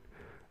worm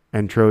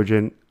and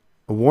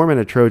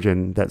a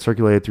Trojan that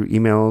circulated through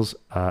emails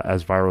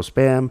as viral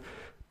spam.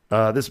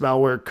 This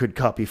malware could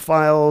copy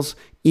files,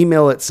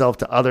 email itself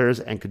to others,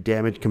 and could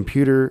damage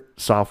computer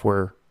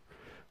software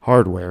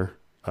hardware.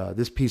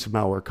 This piece of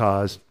malware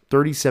caused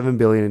 37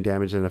 billion in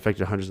damage and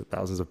affected hundreds of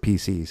thousands of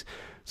PCs.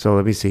 So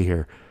let me see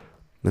here.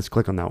 Let's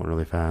click on that one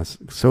really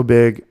fast. So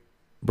Big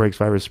breaks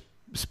virus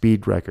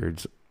speed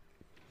records.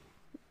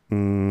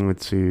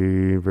 Let's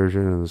see.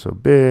 Version of So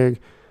Big.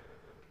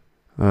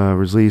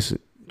 Release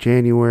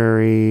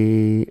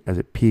January as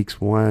it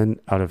peaks. 1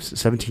 in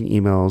 17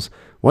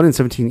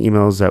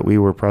 emails that we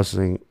were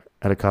processing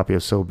had a copy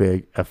of So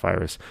Big F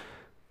virus.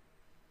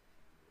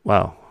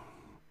 Wow.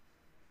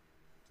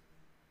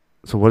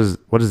 So what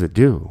does it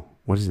do?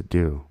 What does it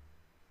do?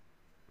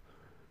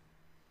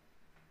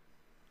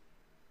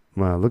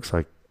 Well, it looks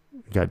like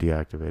it got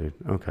deactivated.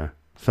 Okay.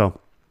 So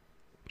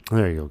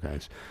there you go,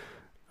 guys.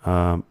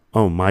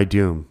 My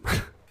Doom.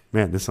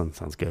 Man, this one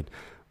sounds good.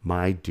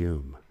 My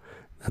Doom.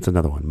 That's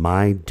another one.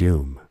 My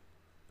Doom.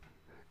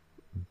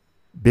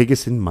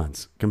 Biggest in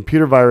months.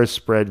 Computer virus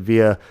spread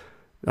via,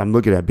 I'm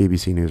looking at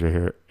BBC News right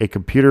here. A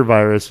computer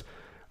virus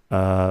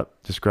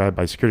described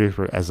by security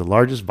experts as the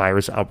largest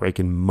virus outbreak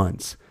in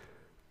months.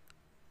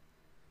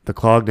 The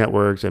clogged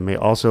networks and may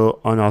also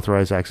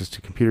unauthorized access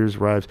to computers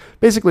arrives.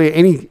 Basically,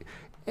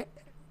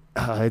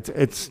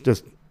 it's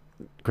just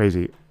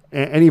crazy.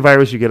 Any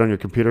virus you get on your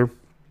computer,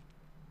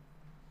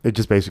 it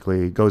just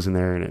basically goes in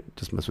there and it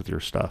just messes with your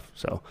stuff.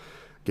 So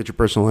get your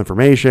personal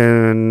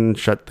information,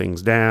 shut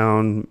things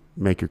down,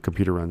 make your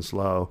computer run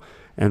slow.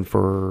 And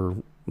for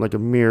like a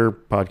mere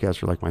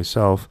podcaster like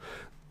myself,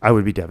 I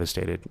would be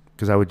devastated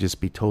because I would just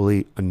be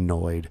totally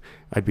annoyed.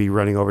 I'd be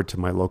running over to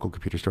my local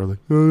computer store like,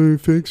 oh,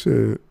 fix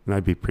it. And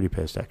I'd be pretty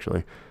pissed,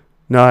 actually.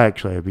 No,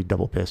 actually, I'd be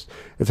double pissed.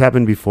 It's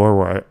happened before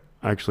where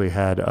I actually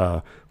had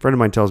a friend of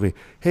mine tells me,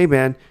 hey,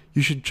 man,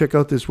 you should check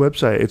out this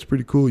website. It's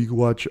pretty cool. You can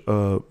watch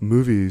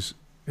movies.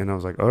 And I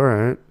was like, all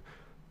right.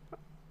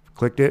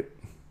 Clicked it.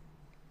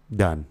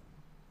 Done.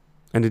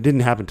 And it didn't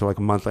happen until like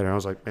a month later. I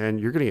was like, man,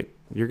 you're gonna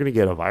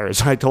get a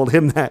virus. I told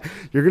him that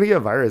you're gonna get a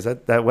virus.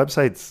 That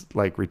website's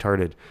like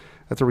retarded.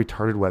 That's a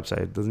retarded website.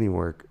 It doesn't even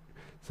work.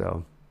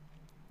 So,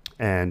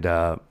 and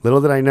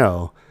little did I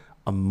know,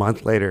 a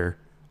month later,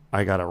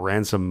 I got a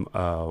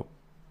ransomware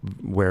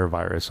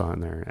virus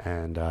on there,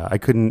 and I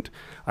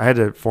had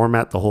to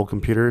format the whole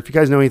computer. If you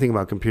guys know anything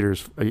about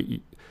computers,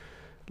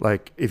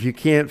 like if you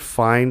can't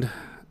find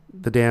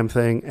the damn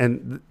thing,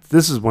 and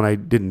this is when I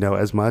didn't know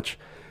as much.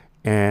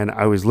 And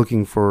I was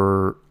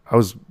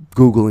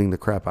Googling the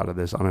crap out of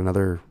this on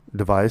another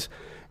device,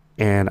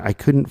 and I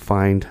couldn't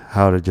find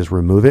how to just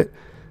remove it.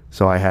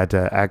 So I had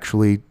to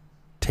actually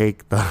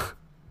take the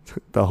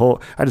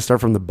whole, I had to start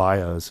from the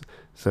BIOS.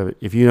 So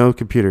if you know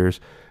computers,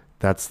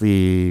 that's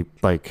the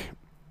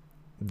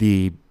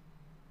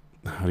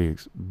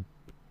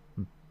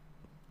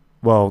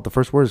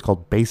first word is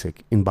called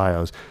basic in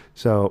BIOS.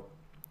 So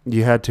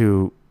you had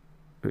to,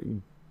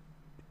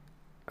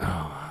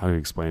 how do you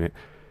explain it?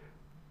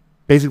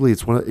 Basically,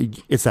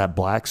 it's that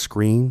black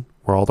screen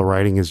where all the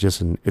writing is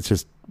just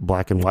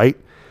black and white.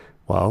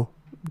 Well,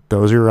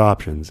 those are your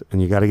options, and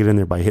you got to get in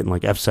there by hitting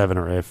like F7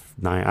 or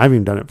F9. I haven't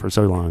even done it for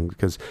so long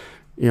because,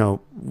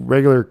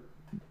 regular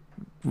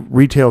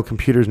retail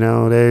computers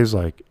nowadays,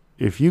 like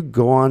if you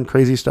go on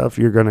crazy stuff,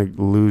 you're gonna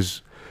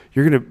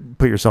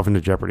put yourself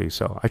into jeopardy.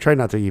 So I try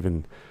not to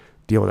even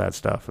deal with that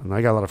stuff. And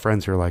I got a lot of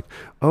friends who are like,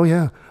 "Oh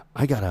yeah,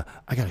 I got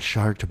a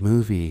sharked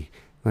movie."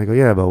 And I go,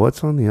 yeah, but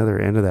what's on the other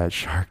end of that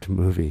sharked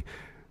movie?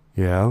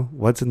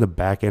 What's in the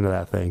back end of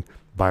that thing?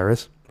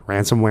 Virus,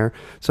 ransomware.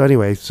 So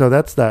anyway,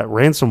 that's that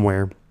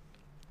ransomware.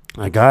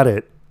 I got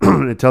it.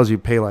 It tells you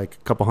pay like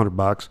a couple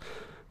 $100,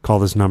 call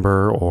this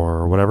number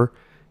or whatever.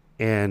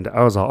 And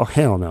I was all, oh,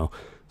 hell no.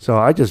 So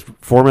I just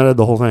formatted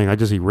the whole thing. I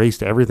just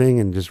erased everything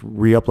and just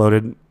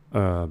re-uploaded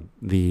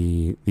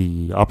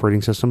the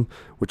operating system,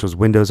 which was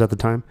Windows at the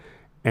time.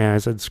 And I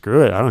said,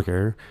 screw it, I don't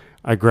care.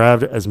 I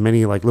grabbed as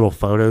many like little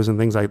photos and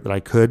things that I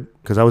could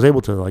because I was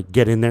able to like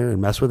get in there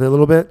and mess with it a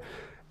little bit.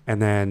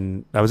 And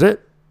then that was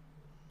it.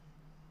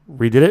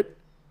 Redid it. It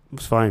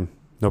was fine.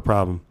 No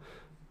problem.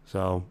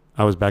 So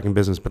I was back in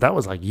business, but that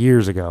was like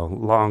years ago,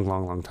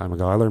 long time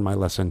ago. I learned my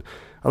lesson.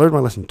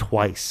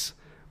 Twice.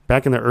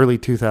 Back in the early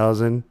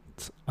 2000s,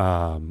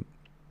 I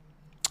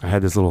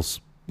had this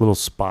little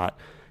spot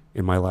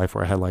in my life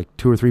where I had like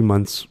 2 or 3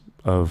 months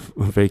of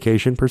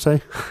vacation per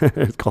se.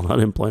 It's called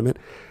unemployment.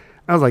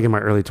 I was like in my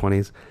early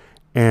 20s,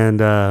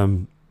 and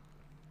I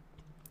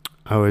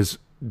was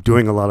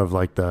doing a lot of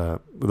like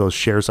those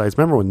share sites.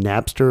 Remember when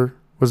Napster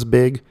was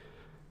big?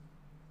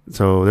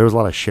 So there was a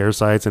lot of share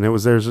sites, and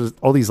there's just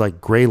all these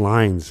like gray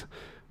lines,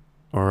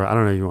 or I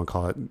don't know what you want to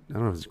call it. I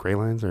don't know if it's gray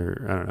lines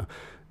or I don't know.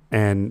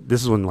 And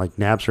this is when like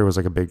Napster was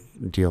like a big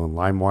deal, and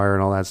LimeWire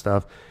and all that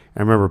stuff. And I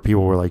remember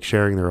people were like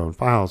sharing their own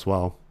files.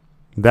 Well,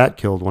 that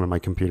killed one of my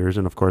computers,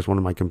 and of course one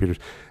of my computers,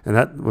 and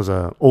that was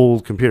a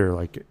old computer.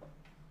 Like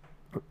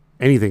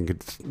anything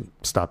could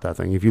stop that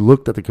thing. If you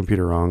looked at the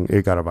computer wrong,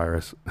 it got a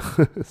virus.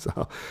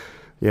 So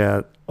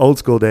yeah, old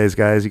school days,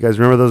 guys. You guys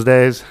remember those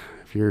days?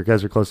 If you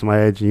guys are close to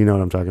my age, you know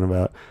what I'm talking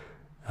about.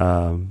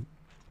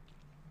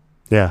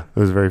 Yeah, it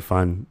was very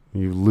fun.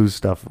 You lose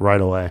stuff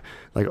right away.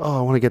 Like, oh,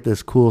 I want to get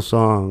this cool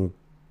song.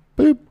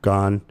 Boop,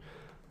 gone.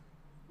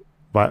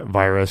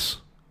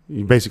 Virus.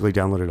 You basically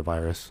downloaded a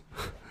virus.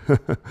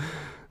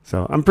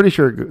 So I'm pretty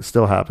sure it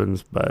still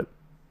happens, but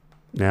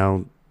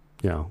now,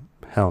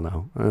 hell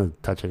no. I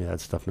don't touch any of that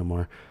stuff no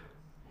more.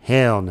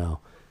 Hell no.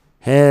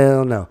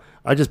 Hell no.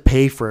 I just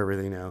pay for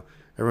everything now.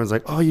 Everyone's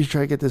like, oh, you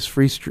try to get this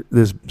free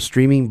this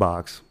streaming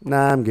box.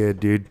 Nah, I'm good,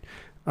 dude.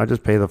 I'll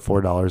just pay the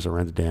 $4 to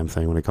rent the damn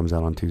thing when it comes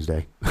out on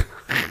Tuesday.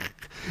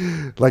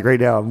 Like right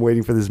now, I'm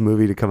waiting for this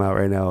movie to come out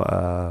right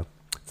now.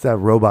 It's that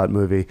robot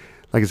movie.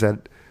 Like I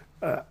said,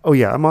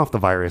 I'm off the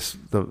virus,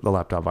 the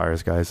laptop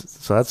virus, guys.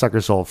 So that sucker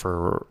sold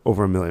for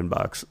over $1 million.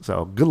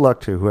 So good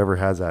luck to whoever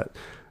has that.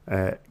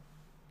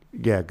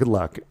 Yeah, good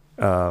luck.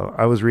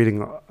 I was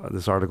reading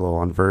this article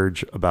on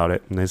Verge about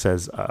it, and it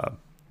says,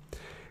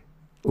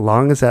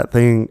 long as that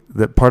thing,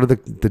 that part of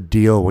the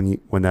deal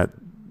when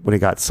it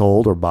got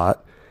sold or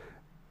bought,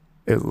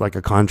 like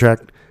a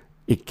contract,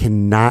 it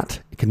can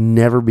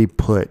never be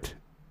put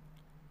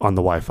on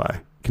the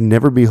Wi-Fi. It can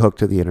never be hooked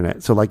to the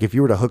internet. So like if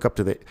you were to hook up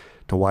to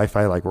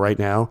Wi-Fi like right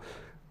now,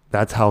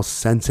 that's how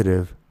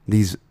sensitive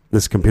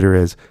this computer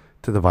is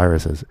to the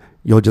viruses.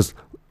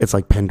 It's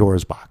like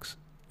Pandora's box.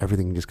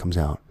 Everything just comes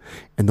out,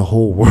 and the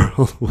whole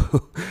world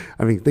will.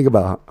 I mean, think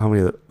about how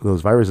many of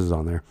those viruses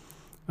on there.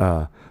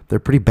 They're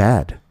pretty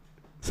bad.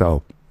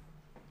 So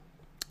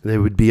they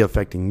would be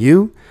affecting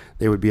you.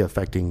 They would be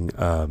affecting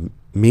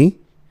me.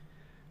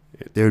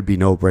 There would be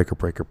no Breaker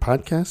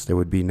podcast. There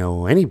would be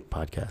no any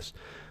podcast.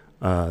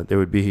 There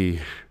would be,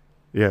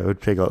 it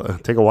would take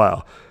a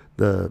while.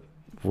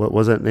 What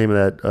was that name of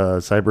that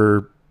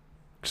cyber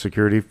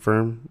security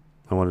firm?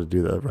 I wanted to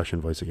do the Russian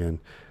voice again.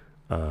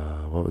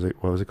 What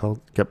was it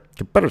called?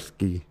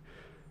 Kaspersky.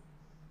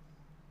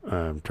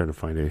 I'm trying to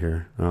find it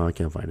here. Oh, I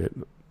can't find it.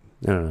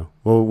 I don't know.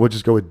 Well, we'll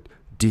just go with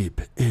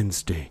Deep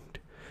Instinct.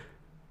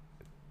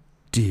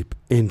 Deep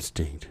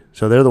Instinct.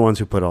 So they're the ones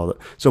who put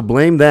so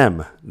blame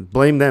them.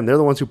 Blame them. They're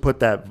the ones who put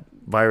that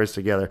virus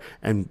together,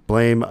 and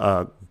blame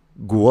Guo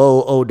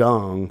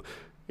Odong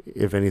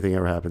if anything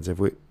ever happens.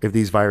 If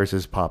these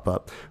viruses pop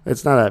up,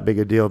 it's not that big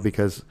a deal,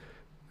 because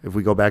if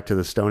we go back to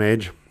the Stone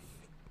Age,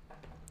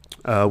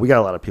 we got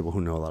a lot of people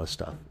who know a lot of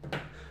stuff.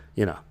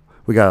 We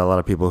got a lot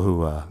of people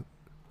who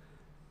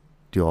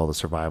do all the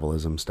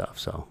survivalism stuff.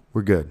 So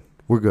we're good.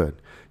 We're good.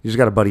 You just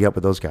got to buddy up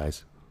with those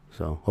guys.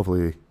 So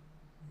hopefully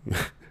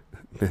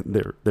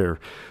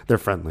they're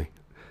friendly.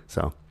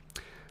 So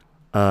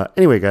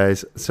anyway,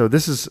 guys, so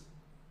that's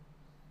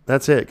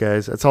it,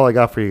 guys. That's all I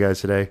got for you guys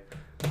today.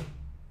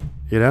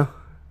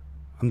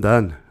 I'm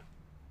done.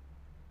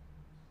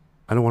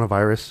 I don't want a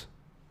virus.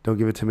 Don't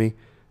give it to me.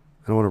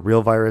 I don't want a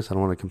real virus. I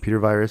don't want a computer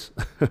virus.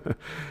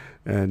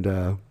 And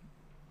and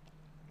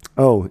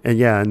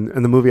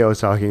the movie I was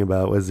talking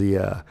about was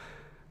the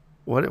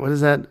what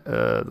is that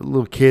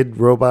little kid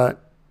robot?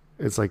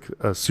 It's like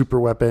a super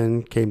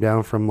weapon, came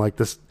down from like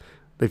this.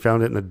 They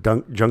found it in a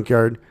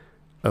junkyard,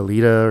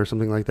 Alita or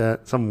something like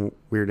that, some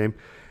weird name.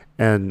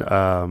 And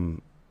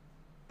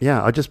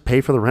I'll just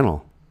pay for the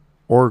rental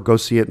or go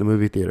see it in the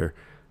movie theater.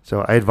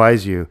 So I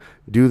advise you,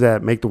 do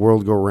that. Make the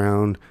world go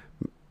round.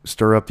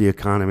 Stir up the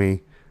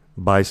economy.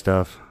 Buy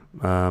stuff,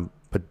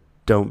 but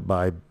don't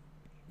buy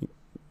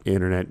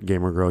internet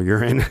gamer girl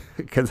urine,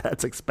 because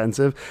that's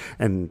expensive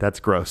and that's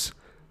gross.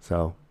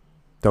 So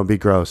don't be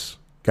gross,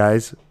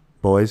 guys,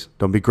 boys.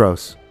 Don't be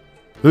gross.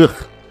 Ugh.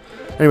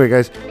 Anyway,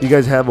 guys, you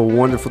guys have a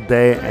wonderful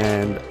day,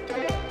 and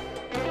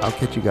I'll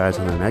catch you guys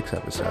on the next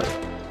episode.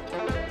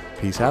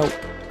 Peace out.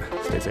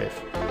 Stay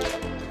safe.